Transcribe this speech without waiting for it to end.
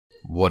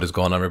What is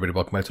going on, everybody?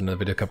 Welcome back to another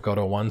video,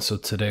 Cupcode01. So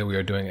today we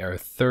are doing our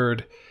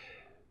third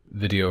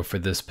video for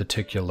this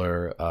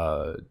particular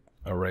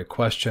array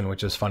question,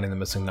 which is finding the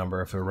missing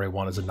number if array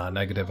 1 is a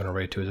non-negative and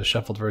array 2 is a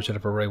shuffled version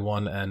of array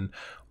 1 and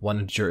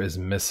one integer is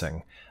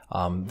missing.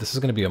 This is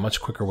going to be a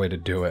much quicker way to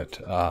do it,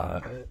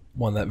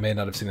 one that may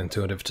not have seemed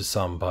intuitive to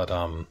some, but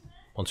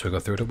once we go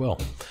through it, it will.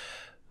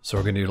 So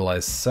we're going to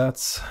utilize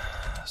sets.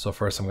 So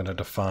first I'm going to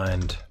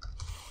define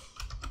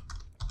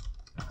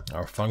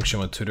our function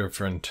with two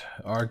different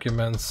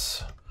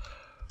arguments,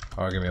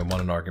 argument 1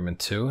 and argument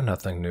 2,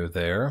 nothing new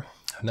there.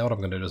 Now what I'm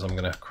going to do is I'm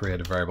going to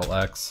create a variable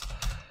x,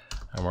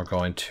 and we're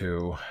going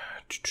to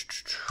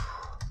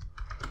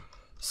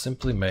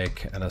simply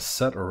make a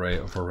set array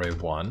of array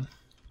 1,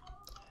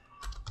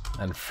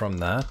 and from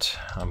that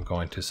I'm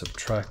going to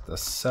subtract the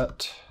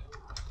set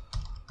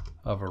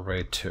of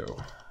array 2.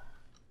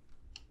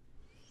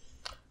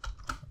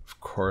 Of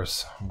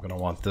course, I'm going to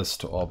want this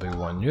to all be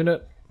one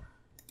unit.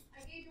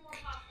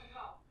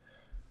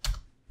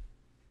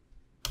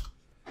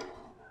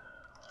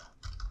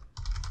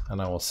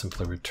 And I will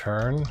simply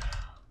return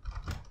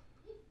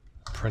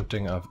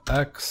printing of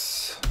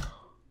x.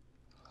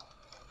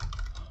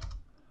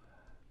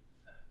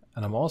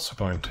 And I'm also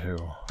going to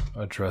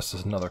address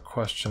another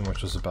question,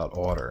 which is about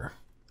order.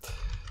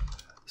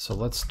 So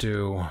let's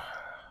do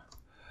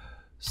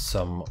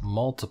some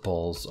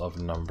multiples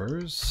of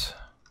numbers.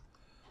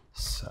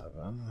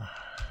 7.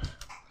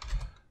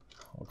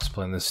 I'll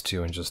explain this to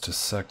you in just a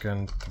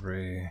second.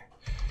 3,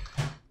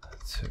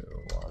 2,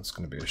 1. It's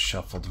going to be a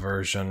shuffled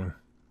version.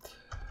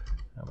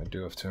 And we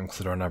do have to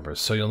include our numbers.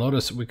 So you'll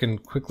notice we can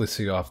quickly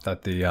see off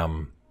that the,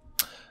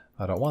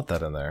 I don't want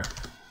that in there.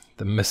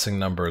 The missing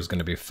number is going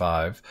to be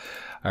 5.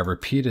 I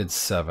repeated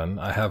 7.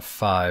 I have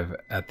 5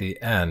 at the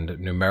end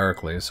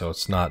numerically, so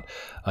it's not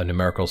a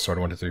numerical sort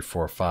of 1, 2, 3,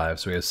 4, 5.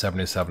 So we have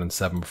 77 and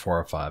 7 before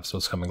our 5. So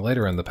it's coming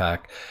later in the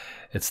pack.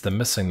 It's the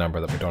missing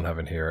number that we don't have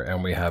in here.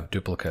 And we have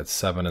duplicates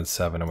 7 and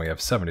 7, and we have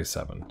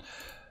 77.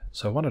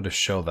 So I wanted to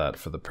show that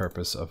for the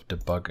purpose of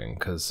debugging,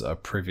 because a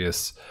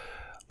previous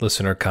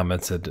listener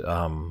commented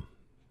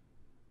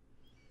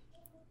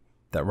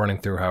that running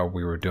through how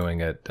we were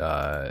doing it,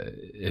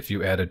 if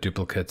you added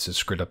duplicates, it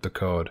screwed up the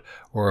code,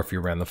 or if you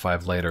ran the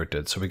 5 later, it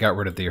did. So we got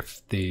rid of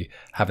the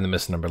having the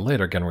missing number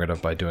later, getting rid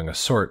of by doing a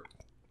sort.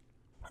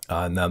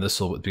 Now this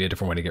will be a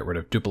different way to get rid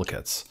of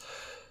duplicates.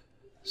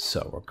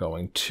 So we're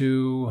going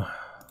to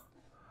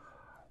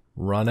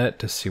run it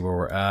to see where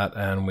we're at,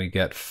 and we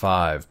get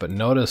 5. But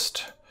notice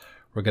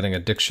we're getting a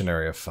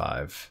dictionary of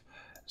 5.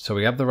 So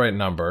we have the right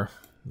number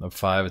of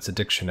 5, it's a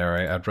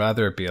dictionary. I'd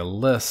rather it be a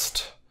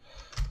list,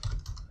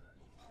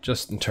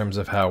 just in terms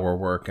of how we're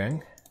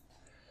working.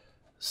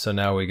 So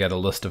now we get a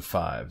list of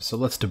 5. So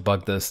let's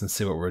debug this and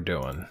see what we're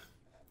doing.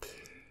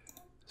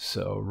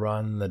 So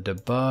run the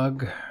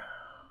debug.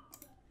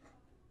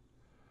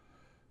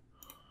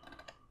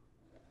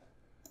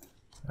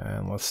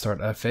 And let's start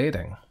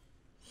F8ing.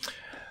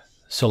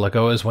 So like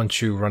always,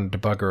 once you run a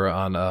debugger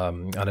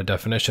on a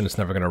definition, it's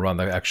never going to run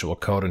the actual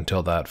code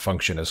until that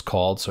function is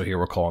called. So here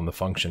we're calling the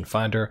function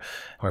finder,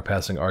 and we're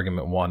passing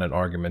argument 1 and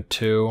argument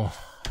 2.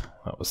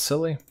 That was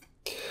silly.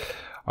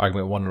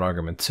 Argument 1 and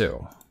argument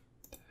 2.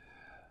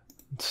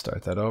 Let's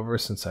start that over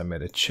since I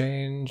made a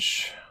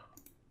change.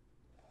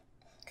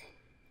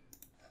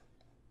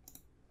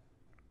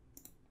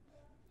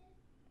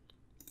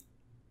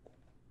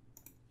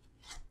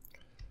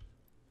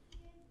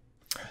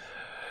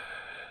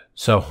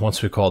 So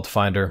once we called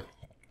finder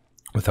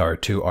with our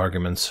two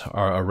arguments,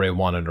 our array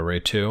 1 and array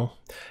 2,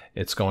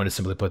 it's going to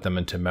simply put them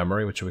into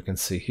memory, which we can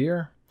see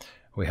here.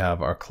 We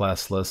have our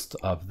class list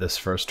of this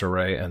first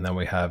array, and then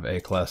we have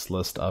a class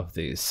list of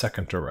the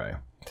second array.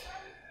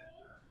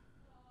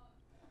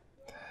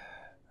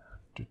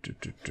 Do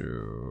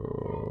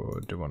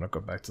want to go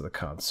back to the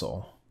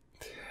console.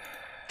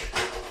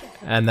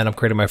 And then I'm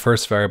creating my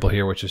first variable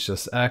here, which is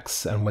just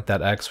x. And with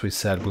that x, we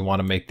said we want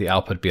to make the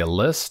output be a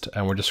list.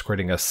 And we're just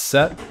creating a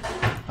set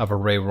of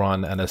array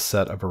 1 and a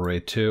set of array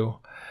 2.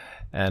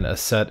 And a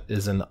set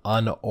is an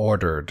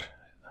unordered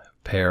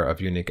pair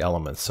of unique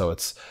elements. So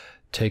it's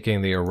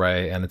taking the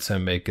array and it's going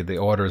to make it, the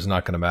order is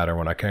not going to matter.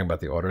 We're not caring about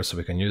the order, so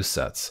we can use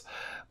sets.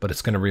 But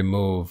it's going to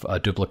remove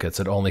duplicates.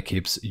 It only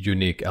keeps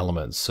unique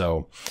elements.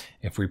 So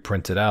if we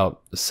printed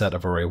out the set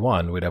of array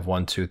 1, we'd have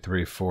 1, 2,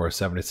 3, 4,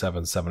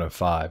 77, 7, and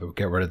 5. It would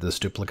get rid of this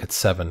duplicate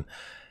 7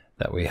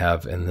 that we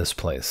have in this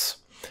place.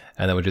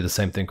 And then we do the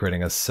same thing,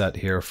 creating a set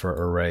here for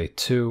array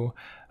 2.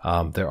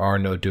 There are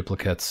no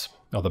duplicates.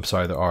 Oh, I'm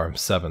sorry, there are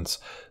 7s.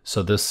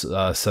 So this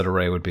set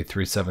array would be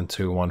 3, 7,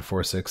 2, 1,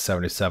 4, 6,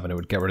 77. It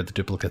would get rid of the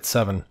duplicate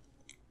 7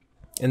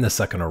 in the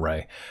second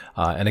array.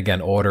 And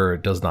again, order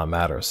does not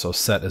matter. So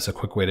set is a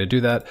quick way to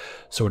do that.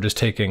 So we're just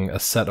taking a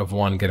set of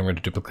 1, getting rid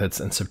of duplicates,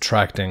 and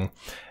subtracting.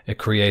 It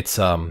creates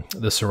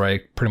this array,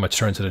 pretty much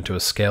turns it into a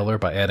scalar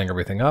by adding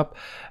everything up.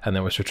 And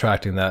then we're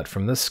subtracting that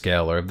from this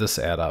scalar, this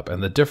add up.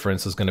 And the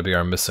difference is going to be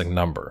our missing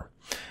number.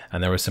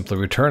 And then we're simply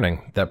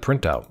returning that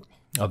printout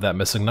of that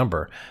missing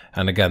number.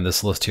 And again,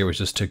 this list here was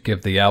just to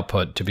give the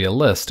output to be a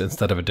list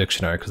instead of a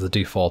dictionary, because the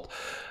default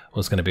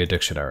was going to be a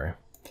dictionary.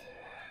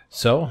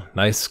 So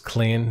nice,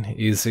 clean,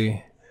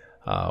 easy.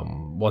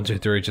 1, 2,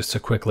 3, just to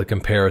quickly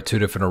compare two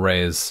different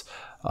arrays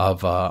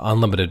of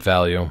unlimited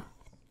value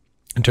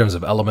in terms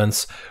of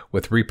elements,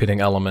 with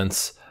repeating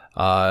elements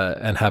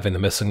and having the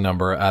missing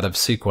number out of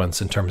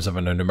sequence in terms of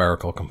a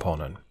numerical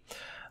component.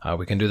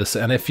 We can do this,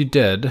 and if you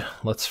did,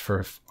 let's,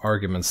 for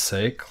argument's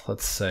sake,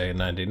 let's say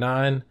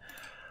 99.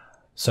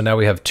 So now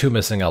we have two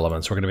missing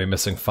elements. We're going to be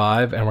missing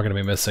 5, and we're going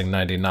to be missing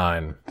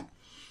 99.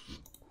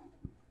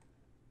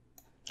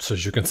 So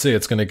as you can see,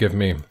 it's going to give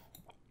me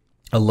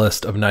a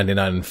list of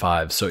 99 and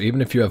 5. So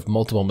even if you have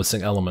multiple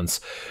missing elements,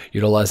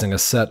 utilizing a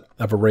set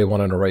of array 1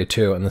 and array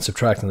 2, and then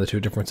subtracting the two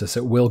differences,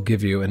 it will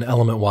give you an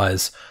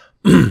element-wise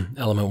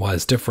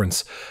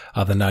difference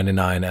of the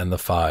 99 and the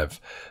 5.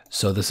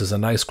 So this is a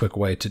nice quick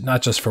way to,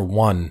 not just for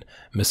one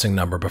missing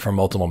number, but for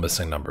multiple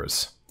missing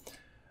numbers.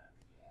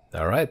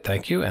 All right,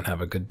 thank you and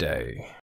have a good day.